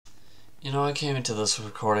I came into this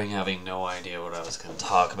recording having no idea what I was going to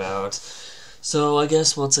talk about. So I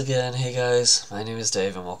guess once again, hey guys, my name is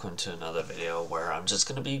Dave and welcome to another video where I'm just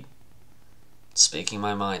going to be speaking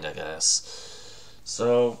my mind, I guess.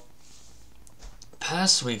 So,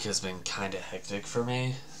 past week has been kind of hectic for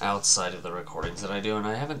me outside of the recordings that I do, and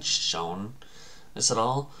I haven't shown this at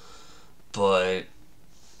all, but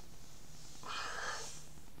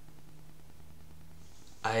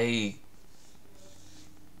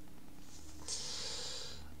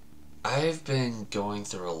I've been going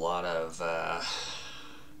through a lot of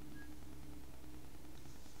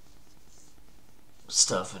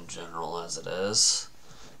stuff in general as it is.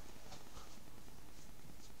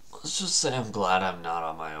 Let's just say I'm glad I'm not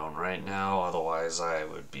on my own right now, otherwise I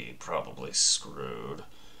would be probably screwed.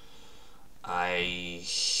 I'm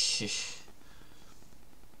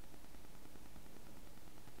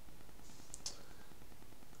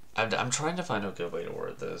trying to find a good way to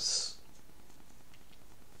word this.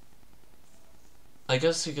 I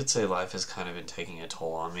guess you could say life has kind of been taking a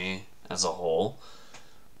toll on me as a whole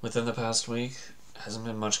within the past week. Hasn't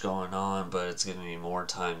been much going on, but it's given me more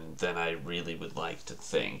time than I really would like to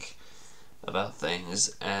think about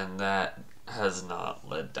things, and that has not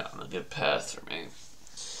led down a good path for me.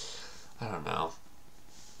 I don't know.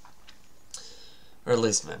 Or at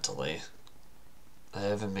least mentally. I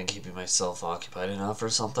haven't been keeping myself occupied enough or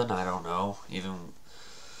something, I don't know. Even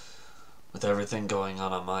with everything going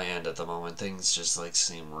on my end at the moment, things just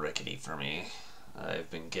seem rickety for me. I've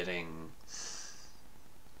been getting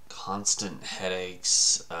constant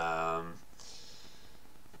headaches,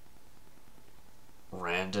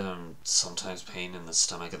 random, sometimes pain in the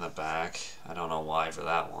stomach and the back. I don't know why for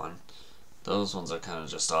that one. Those ones are kind of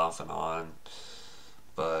just off and on.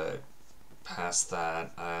 But past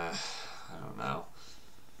that, I don't know.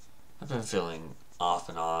 I've been feeling off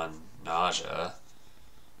and on nausea.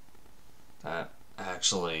 That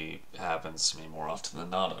actually happens to me more often than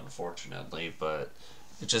not, unfortunately, but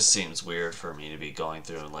it just seems weird for me to be going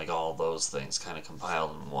through all those things kind of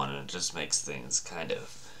compiled in one, and it just makes things kind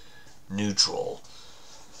of neutral.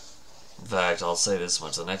 In fact, I'll say this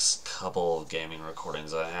much, the next couple of gaming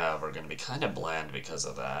recordings I have are going to be kind of bland because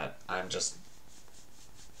of that. I'm just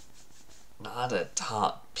not at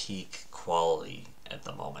top peak quality at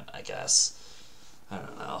the moment, I guess. I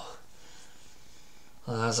don't know.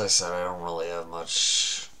 Well, as I said, I don't really have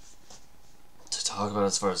much to talk about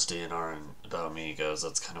as far as DNR and about me goes.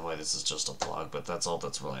 That's kind of why this is just a vlog, but that's all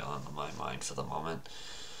that's really on my mind for the moment.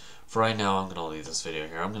 For right now, I'm going to leave this video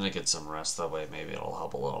here. I'm going to get some rest, that way maybe it'll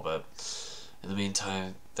help a little bit. In the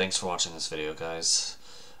meantime, thanks for watching this video, guys.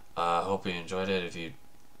 Hope you enjoyed it. If you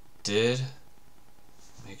did,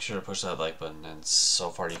 make sure to push that like button, and so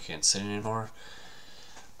far you can't see it anymore.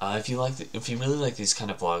 If you really like these kind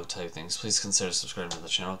of vlog type things, please consider subscribing to the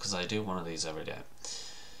channel, because I do one of these every day.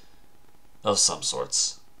 Of some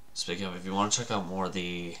sorts. Speaking of, if you want to check out more of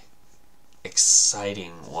the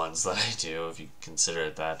exciting ones that I do, if you consider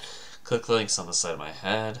it that, click the links on the side of my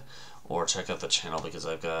head, or check out the channel, because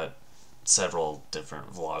I've got several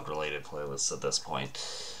different vlog related playlists at this point.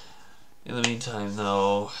 In the meantime,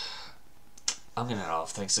 though, I'm gonna head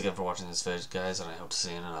off. Thanks again for watching this video, guys, and I hope to see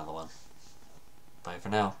you in another one. Bye for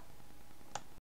now.